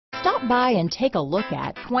Stop by and take a look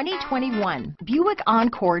at 2021 Buick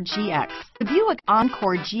Encore GX. The Buick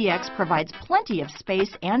Encore GX provides plenty of space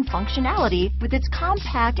and functionality with its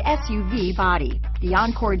compact SUV body. The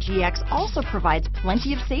Encore GX also provides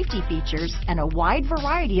plenty of safety features and a wide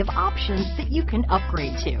variety of options that you can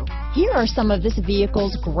upgrade to. Here are some of this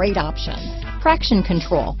vehicle's great options: traction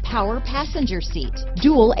control, power passenger seat,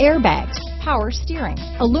 dual airbags, power steering,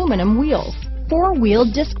 aluminum wheels, four-wheel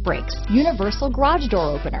disc brakes, universal garage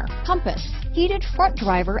door opener, compass, heated front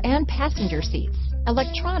driver and passenger seats,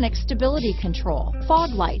 electronic stability control,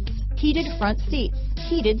 fog lights, heated front seats,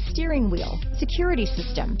 heated steering wheel, security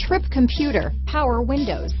system, trip computer, power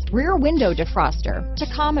windows, rear window defroster,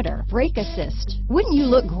 tachometer, brake assist. Wouldn't you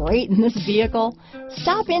look great in this vehicle?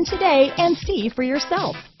 Stop in today and see for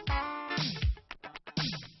yourself.